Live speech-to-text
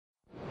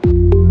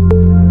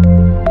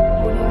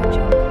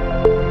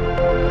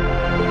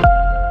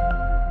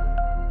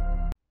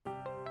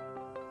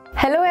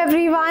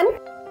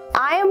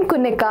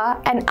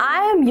Kunika and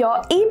I am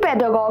your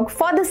ePedagogue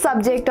for the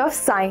subject of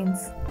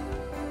science.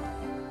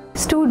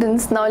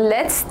 Students, now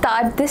let's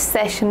start this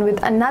session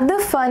with another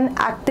fun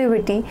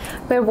activity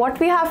where what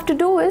we have to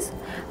do is,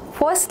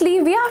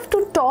 firstly, we have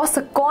to toss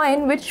a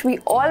coin, which we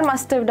all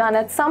must have done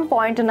at some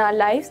point in our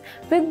lives,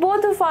 with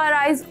both of our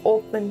eyes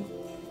open.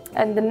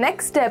 And the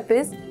next step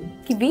is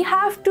we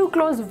have to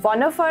close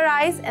one of our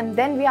eyes and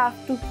then we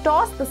have to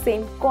toss the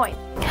same coin.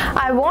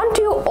 I want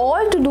you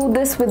all to do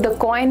this with the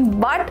coin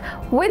but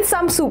with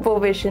some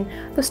supervision.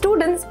 तो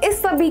students,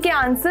 इस सभी के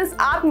answers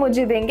आप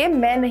मुझे देंगे,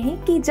 मैं नहीं,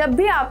 कि जब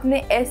भी आपने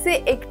ऐसे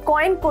एक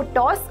कॉइन को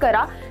टॉस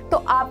करा तो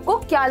आपको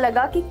क्या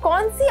लगा कि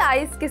कौन सी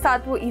आईज के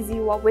साथ वो इजी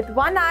हुआ, with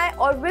one eye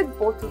or with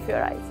both of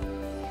your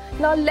eyes.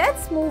 Now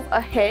let's move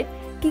ahead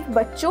कि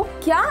बच्चों,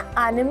 क्या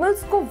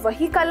एनिमल्स को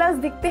वही कलर्स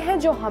दिखते हैं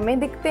जो हमें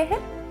दिखते हैं?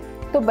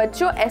 तो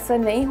बच्चों, ऐसा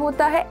नहीं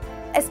होता है,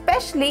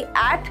 especially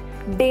at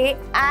day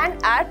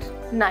and at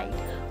night.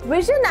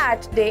 Vision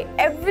at day,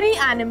 every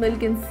animal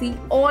can see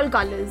all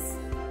colors.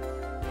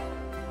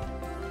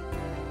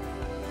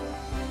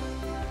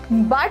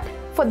 But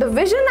for the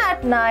vision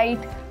at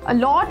night, a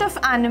lot of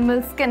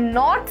animals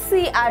cannot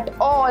see at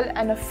all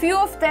and a few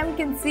of them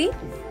can see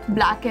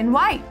black and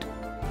white.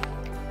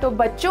 तो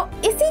बच्चों,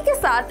 इसी के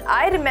साथ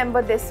I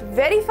remember this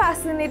very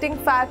fascinating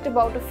fact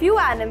about a few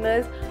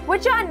animals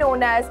which are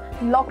known as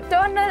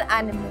nocturnal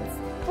animals.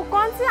 वो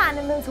कौन से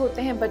animals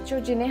होते हैं बच्चों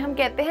जिन्हें हम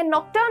कहते हैं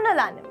nocturnal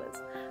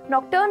animals?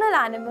 Nocturnal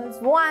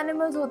animals वो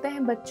animals होते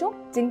हैं बच्चों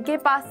जिनके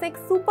पास एक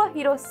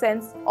superhero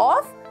sense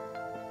of,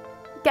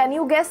 can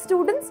you guess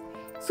students?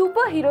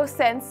 Superhero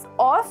sense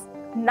of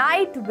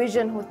night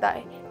vision होता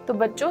है. तो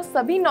बच्चों,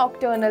 सभी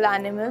नॉक्टर्नल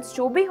एनिमल्स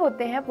जो भी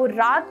होते हैं वो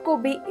रात को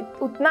भी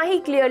उतना ही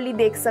क्लियरली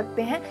देख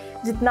सकते हैं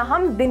जितना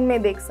हम दिन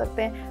में देख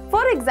सकते हैं.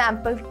 For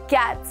example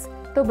cats.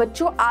 तो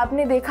बच्चों,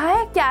 आपने देखा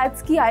है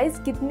कैट्स की आईज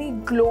कितनी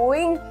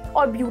ग्लोइंग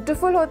और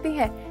ब्यूटीफुल होती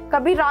हैं.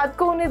 कभी रात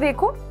को उन्हें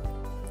देखो.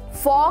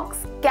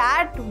 Fox,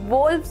 cat,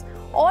 wolves,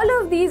 all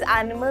of these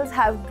animals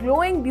have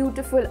glowing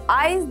beautiful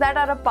eyes that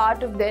are a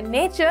part of their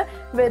nature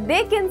where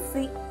they can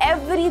see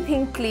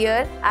everything clear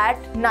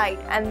at night,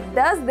 and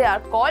thus they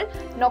are called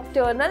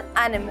nocturnal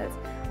animals.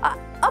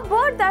 A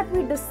bird that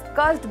we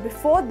discussed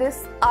before this,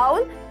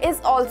 owl,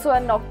 is also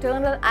a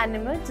nocturnal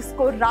animal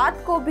जिसको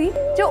रात को भी,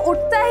 जो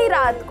उठता ही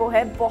रात को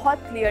है,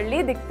 बहुत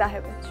clearly दिखता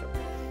है बच्चों.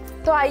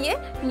 तो आइए,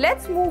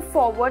 let's move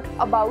forward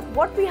about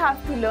what we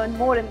have to learn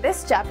more in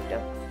this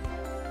chapter.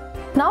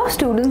 Now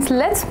students,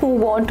 let's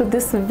move on to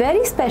this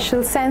very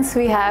special sense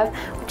we have,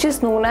 which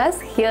is known as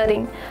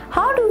hearing.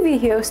 How do we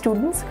hear,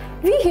 students?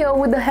 We hear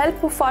with the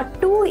help of our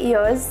two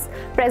ears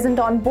present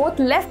on both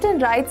left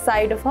and right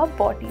side of our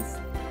bodies.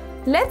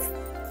 Let's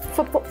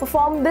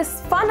perform this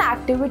fun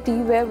activity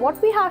where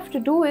what we have to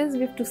do is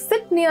we have to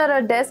sit near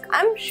a desk.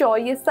 I'm sure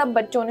ये सब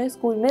बच्चों ने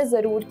school में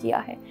ज़रूर किया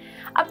है.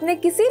 अपने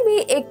किसी भी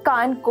एक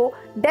कान को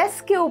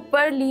डेस्क के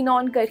ऊपर लीन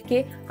ऑन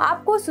करके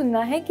आपको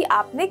सुनना है कि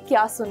आपने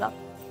क्या सुना.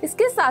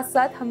 इसके साथ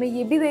साथ हमें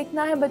ये भी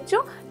देखना है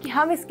बच्चों कि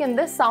हम इसके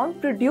अंदर साउंड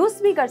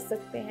प्रोड्यूस भी कर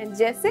सकते हैं.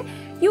 जैसे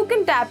you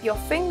can tap your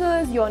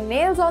fingers, your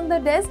nails on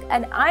the desk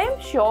and I am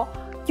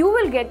sure you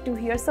will get to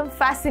here some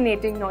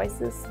fascinating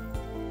noises.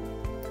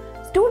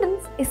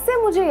 Students,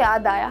 इससे मुझे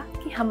याद आया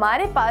कि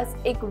हमारे पास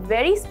एक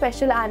वेरी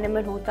स्पेशल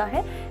एनिमल होता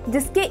है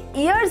जिसके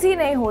ईयर्स ही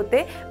नहीं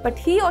होते बट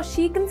ही और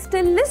शी कैन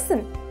स्टिल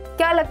लिसन.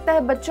 क्या लगता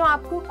है बच्चों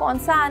आपको कौन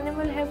सा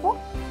एनिमल है वो?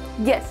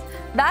 Yes,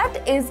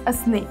 that is a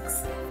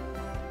snake.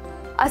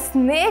 A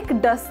snake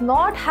does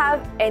not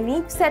have any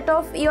set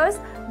of ears,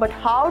 but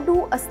how do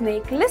a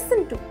snake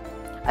listen to?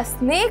 A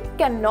snake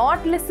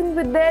cannot listen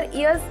with their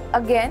ears.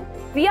 Again,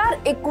 we are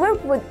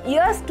equipped with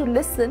ears to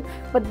listen,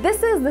 but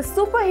this is the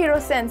superhero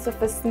sense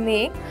of a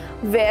snake,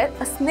 where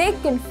a snake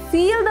can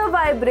feel the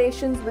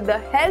vibrations with the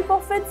help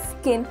of its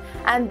skin,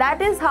 and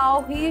that is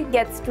how he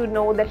gets to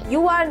know that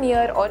you are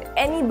near or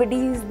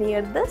anybody is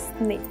near the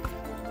snake.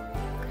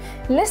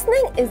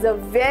 Listening is a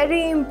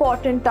very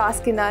important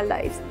task in our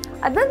lives.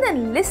 Other than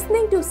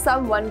listening to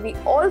someone, we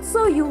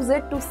also use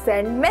it to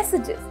send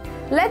messages.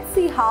 Let's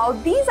see how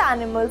these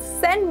animals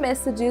send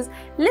messages,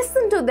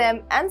 listen to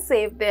them and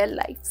save their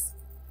lives.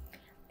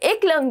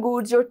 एक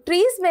लंगूर जो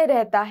trees में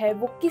रहता है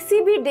वो किसी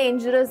भी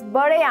dangerous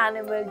बड़े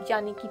animal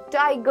यानी कि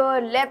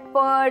टाइगर,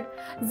 लेपर्ड,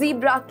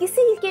 ज़ीब्रा,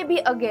 किसी के भी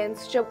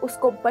अगेंस्ट जब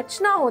उसको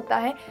बचना होता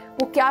है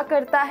वो क्या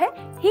करता है?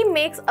 He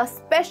makes a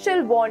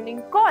special warning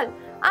call.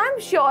 I am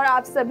sure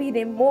आप सभी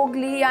ने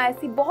मोगली या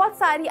ऐसी बहुत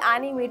सारी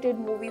एनिमेटेड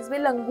मूवीज में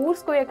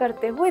लंगूर्स को ये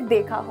करते हुए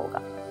देखा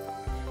होगा.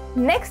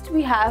 Next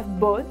we have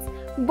birds.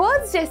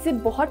 Birds जैसे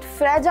बहुत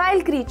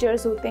फ्रेजाइल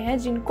क्रीचर्स होते हैं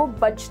जिनको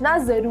बचना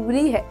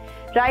जरूरी है.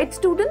 राइट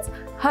स्टूडेंट्स,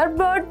 हर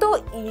बर्ड तो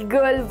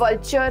ईगल,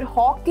 वल्चर,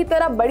 हॉक की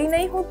तरह बड़ी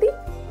नहीं होती.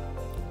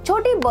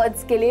 छोटी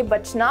बर्ड्स के लिए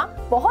बचना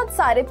बहुत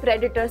सारे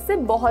प्रेडेटर से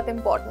बहुत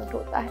इंपॉर्टेंट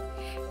होता है.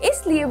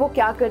 इसलिए वो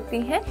क्या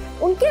करती हैं,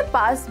 उनके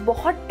पास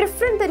बहुत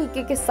डिफरेंट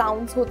तरीके के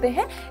साउंड्स होते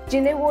हैं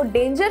जिन्हें वो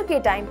डेंजर के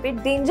टाइम पे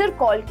डेंजर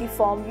कॉल की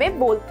फॉर्म में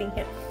बोलती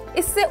हैं.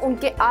 इससे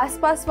उनके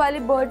आसपास वाले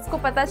बर्ड्स को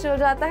पता चल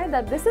जाता है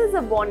that this is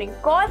a warning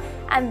call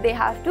and they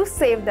have to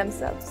save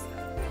themselves.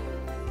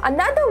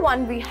 Another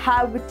one we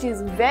have which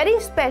is very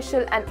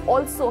special and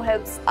also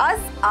helps us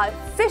are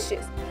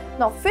fishes.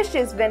 Now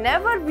fishes,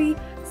 whenever we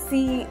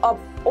see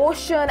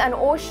an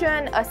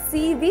ocean, a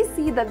sea, we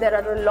see that there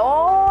are a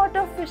lot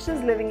of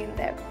fishes living in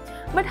there.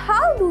 But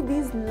how do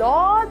these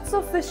lots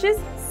of fishes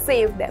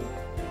save them?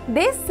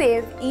 They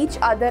save each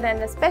other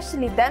and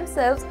especially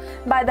themselves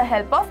by the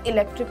help of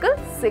electrical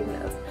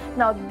signals.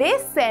 Now they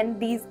send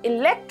these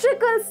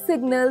electrical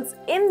signals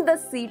in the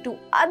sea to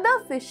other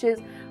fishes,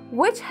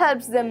 which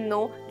helps them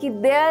know कि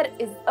there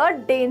is a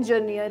danger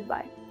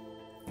nearby.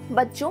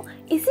 बच्चों,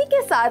 इसी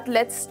के साथ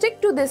let's stick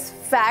to this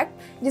fact,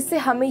 जिससे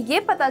हमें ये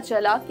पता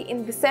चला कि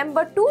in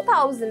December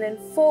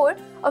 2004,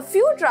 a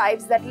few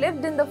tribes that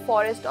lived in the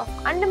forest of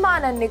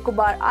Andaman and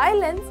Nicobar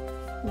Islands,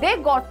 they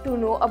got to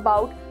know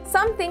about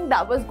something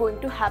that was going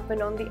to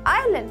happen on the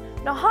island.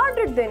 Now how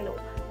did they know?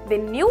 They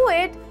knew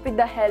it with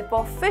the help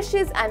of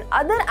fishes and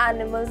other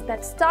animals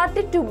that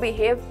started to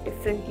behave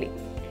differently.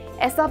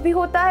 ऐसा भी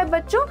होता है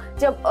बच्चों,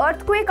 जब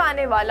earthquake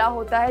आने वाला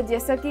होता है,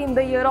 जैसा कि इन द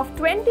ईयर ऑफ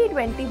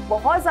 2020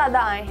 बहुत ज़्यादा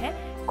आए हैं,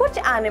 कुछ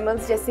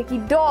एनिमल्स जैसे कि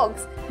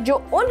डॉग्स जो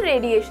उन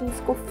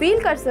रेडिएशंस को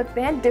फील कर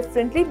सकते हैं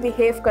डिफरेंटली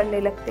बिहेव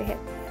करने लगते हैं।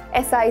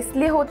 ऐसा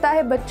इसलिए होता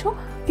है बच्चों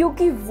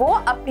क्योंकि वो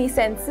अपनी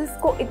सेंसेस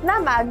को इतना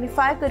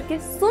मैग्नीफाई करके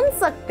सुन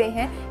सकते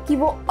हैं कि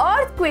वो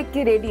अर्थक्वेक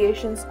के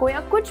रेडिएशंस को या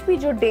कुछ भी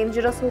जो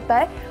डेंजरस होता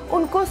है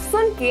उनको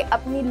सुन के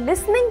अपनी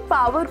लिसनिंग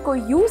पावर को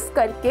यूज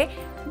करके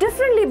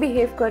डिफरेंटली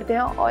बिहेव करते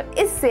हैं, और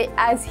इससे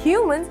एज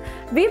ह्यूमंस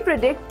वी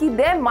प्रेडिक्ट कि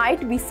there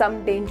might be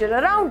some danger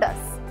around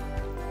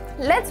us.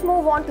 Let's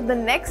move on to the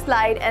next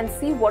slide and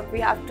see what we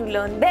have to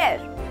learn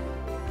their.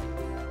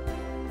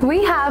 We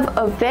have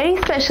a very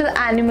special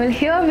animal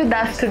here with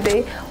us today,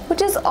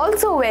 which is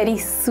also very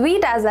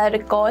sweet as I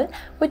recall,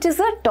 which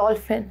is a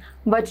dolphin.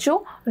 बच्चों,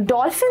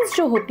 dolphins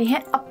जो होती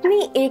हैं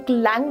अपनी एक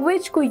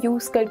language को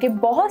use करके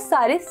बहुत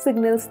सारे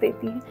सिग्नल्स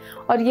देती हैं,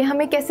 और ये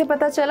हमें कैसे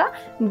पता चला?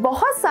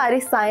 बहुत सारे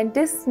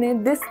साइंटिस्ट ने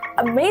this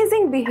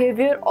amazing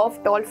behaviour of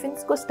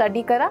dolphins को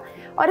स्टडी करा,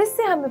 और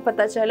इससे हमें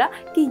पता चला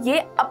कि ये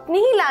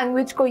अपनी ही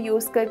लैंग्वेज को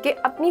यूज़ करके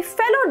अपनी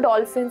फेलो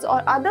डॉल्फिन्स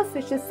और अदर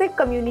फिशेस से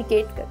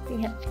कम्युनिकेट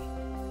करती हैं।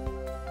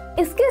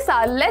 इसके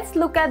साथ let's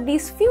look at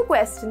these few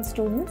questions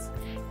students.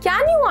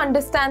 Can you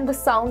understand the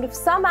sound of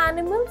some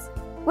animals?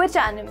 Which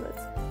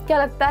animals?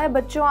 क्या लगता है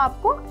बच्चों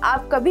आपको?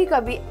 आप कभी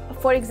कभी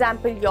फॉर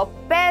एग्जाम्पल योर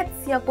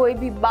पेट्स या कोई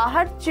भी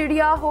बाहर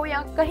चिड़िया हो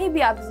या कहीं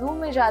भी आप जू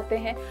में जाते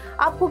हैं,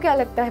 आपको क्या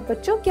लगता है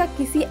बच्चों, क्या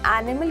किसी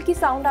एनिमल की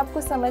साउंड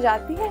आपको समझ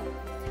आती है?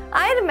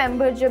 आई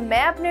रिमेंबर जब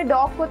मैं अपने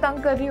डॉग को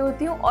तंग कर रही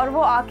होती हूँ और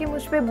वो आके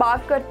मुझ पे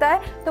बार्क करता है,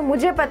 तो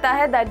मुझे पता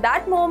है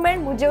दैट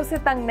मोमेंट मुझे उसे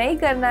तंग नहीं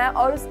करना है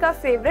और उसका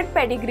फेवरेट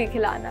पेडिग्री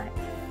खिलाना है।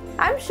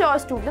 आई एम श्योर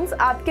स्टूडेंट्स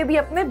आपके भी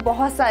अपने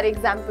बहुत सारे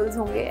एग्जाम्पल्स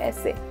होंगे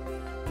ऐसे।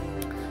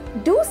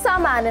 Do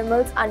some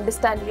animals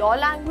understand your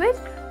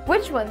language?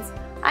 Which once?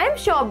 I am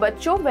sure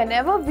बच्चों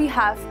whenever we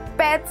have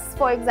pets,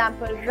 for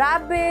example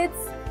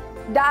rabbits,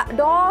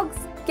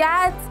 dogs,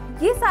 cats,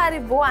 ये सारे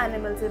वो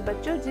एनिमल्स हैं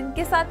बच्चों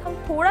जिनके साथ हम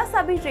थोड़ा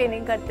सा भी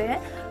ट्रेनिंग करते हैं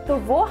तो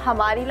वो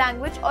हमारी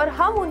लैंग्वेज और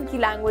हम उनकी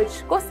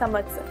लैंग्वेज को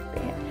समझ सकते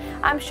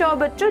हैं। आई एम श्योर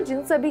बच्चों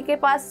जिन सभी के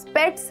पास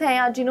पेट्स हैं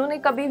या जिन्होंने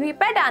कभी भी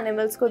पेट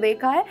एनिमल्स को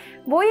देखा है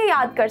वो ये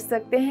याद कर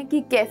सकते हैं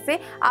कि कैसे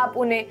आप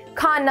उन्हें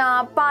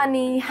खाना,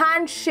 पानी,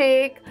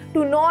 handshake,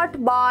 to not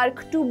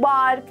bark, to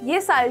bark,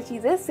 ये सारी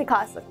चीज़ें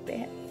सिखा सकते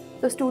हैं।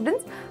 तो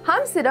स्टूडेंट्स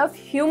हम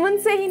सिर्फ ह्यूमन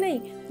से ही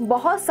नहीं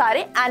बहुत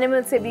सारे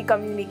एनिमल से भी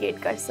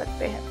कम्युनिकेट कर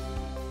सकते हैं।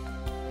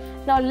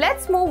 Now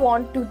let's move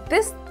on to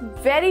this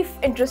very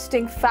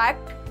interesting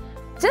fact.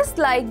 Just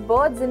like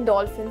birds and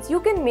dolphins, you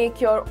can make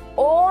your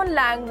own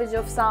language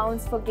of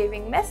sounds for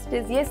giving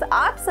messages. Yes,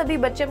 आप सभी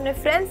बच्चे अपने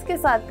फ्रेंड्स के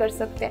साथ कर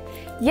सकते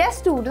हैं। Yes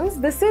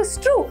students, this is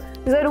true.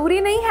 ज़रूरी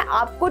नहीं है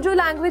आपको जो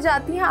लैंग्वेज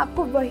आती है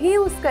आपको वही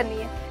यूज़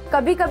करनी है।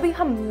 कभी कभी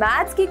हम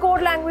मैथ्स की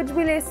कोड लैंग्वेज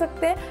भी ले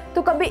सकते हैं,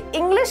 तो कभी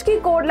इंग्लिश की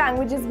कोड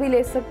लैंग्वेजेस भी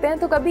ले सकते हैं,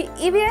 तो कभी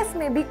ईवीएस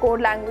में भी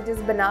कोड लैंग्वेजेस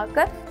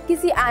बनाकर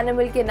किसी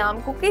एनिमल के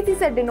नाम को किसी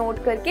से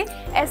डिनोट करके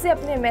ऐसे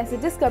अपने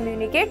मैसेजेस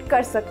कम्युनिकेट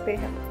कर सकते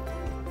हैं।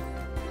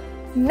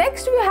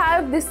 Next we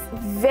have this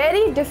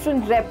very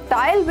different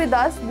reptile with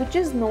us which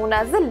is known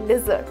as a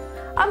lizard.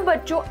 अब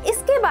बच्चों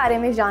इसके बारे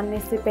में जानने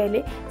से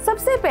पहले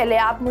सबसे पहले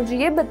आप मुझे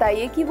ये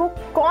बताइए कि वो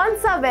कौन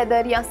सा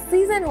वेदर या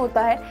सीजन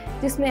होता है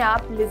जिसमें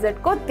आप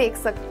लिजर्ड को देख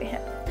सकते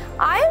हैं।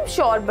 आई एम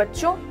श्योर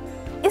बच्चों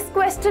इस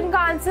क्वेश्चन का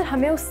आंसर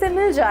हमें उससे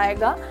मिल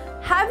जाएगा।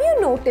 Have you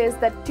notice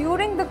that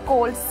during the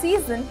cold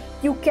season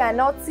you can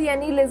not see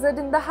any lizard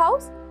in the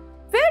house?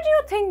 Where do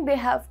you think they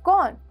have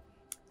gone?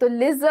 तो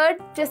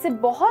लिजर्ड जैसे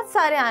बहुत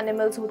सारे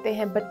एनिमल्स होते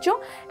हैं बच्चों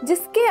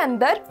जिसके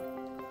अंदर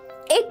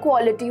एक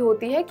क्वालिटी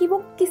होती है कि वो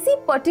किसी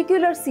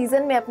पर्टिकुलर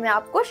सीजन में अपने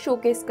आप को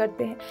शोकेस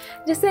करते हैं।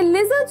 जैसे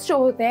लिजर्ड्स जो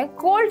होते हैं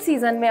कोल्ड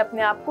सीजन में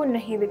अपने आप को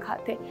नहीं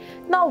दिखाते।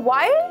 Now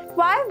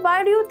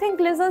why do you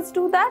think lizards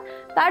do that?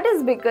 That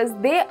is because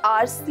they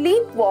are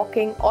sleep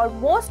walking और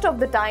most of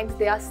the times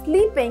they are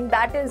sleeping,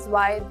 that is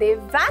why they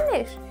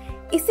vanish.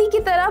 इसी की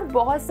तरह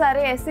बहुत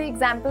सारे ऐसे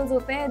एग्जाम्पल्स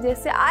होते हैं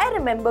जैसे आई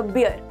रिमेंबर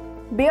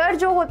बियर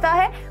जो होता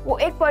है वो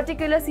एक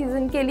पर्टिकुलर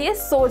सीजन के लिए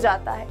सो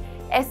जाता है।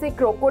 ऐसे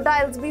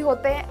क्रोकोडाइल्स भी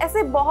होते हैं,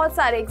 ऐसे बहुत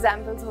सारे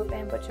एग्जाम्पल्स होते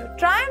हैं बच्चों.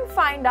 Try and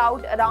find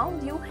out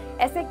around you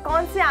ऐसे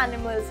कौन से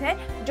एनिमल्स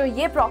हैं जो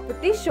ये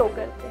प्रॉपर्टी शो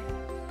करते हैं.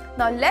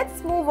 Now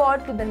let's move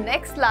on to the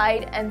next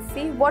slide and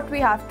see what we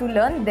have to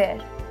learn there.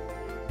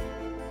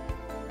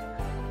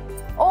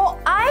 Oh,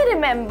 I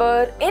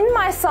remember in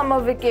my summer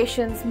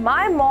vacations,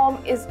 my mom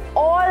is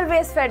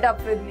always fed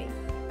up with me.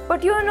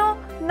 But you know,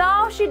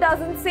 now she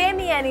doesn't say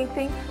me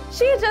anything.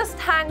 She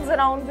just hangs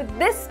around with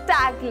this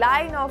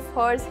tagline of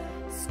hers,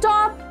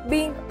 "Stop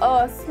being a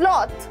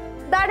sloth."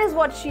 That is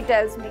what she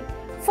tells me.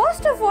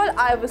 First of all,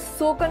 I was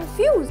so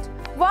confused.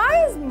 Why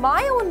is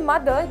my own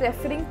mother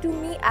referring to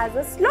me as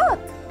a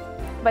sloth?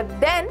 But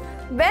then,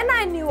 when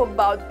I knew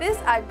about this,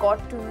 I got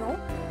to know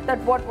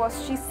that what was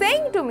she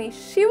saying to me?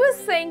 She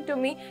was saying to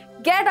me,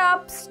 get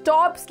up,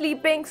 stop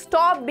sleeping,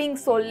 stop being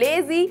so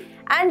lazy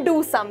and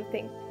do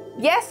something.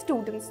 Yes,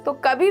 students, तो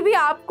कभी भी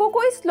आपको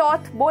कोई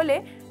sloth बोले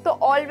तो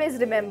always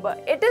remember,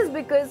 it is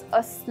because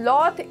a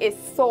sloth is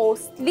so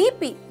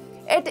sleepy.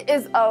 It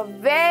is a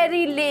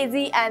very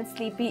lazy and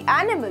sleepy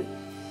animal.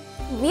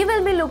 We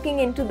will be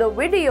looking into the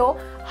video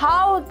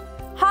how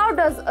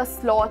does a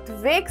sloth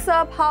wakes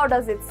up, how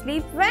does it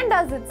sleep, when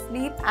does it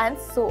sleep, and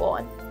so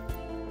on.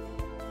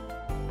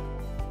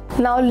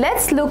 Now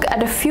let's look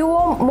at a few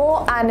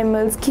more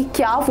animals कि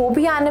क्या वो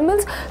भी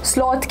animals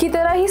sloth की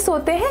तरह ही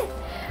सोते हैं.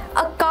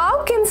 A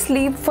cow can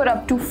sleep for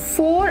up to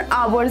 4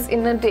 hours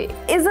in a day.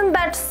 Isn't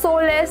that so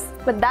less?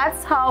 But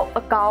that's how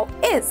a cow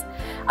is.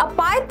 A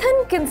python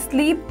can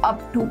sleep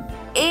up to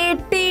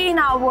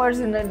 18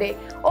 hours in a day.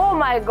 Oh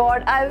my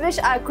god, I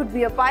wish I could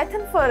be a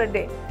python for a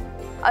day.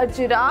 A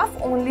giraffe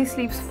only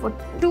sleeps for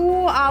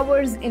 2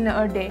 hours in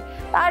a day.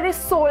 That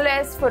is so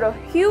less for a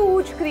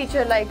huge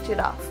creature like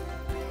giraffe.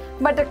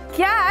 But a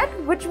cat,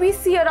 which we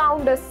see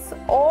around us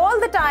all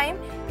the time,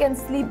 can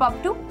sleep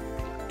up to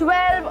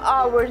 12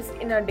 hours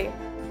in a day.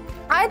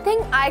 I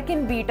think I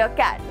can beat a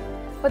cat.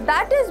 But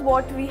that is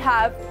what we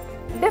have,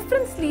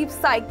 different sleep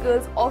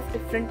cycles of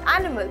different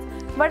animals.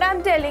 But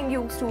I'm telling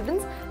you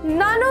students,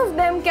 none of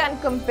them can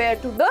compare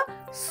to the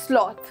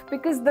sloth,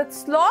 because the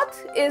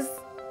sloth is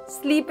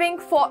sleeping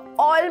for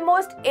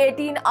almost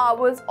 18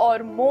 hours or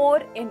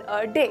more in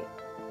a day.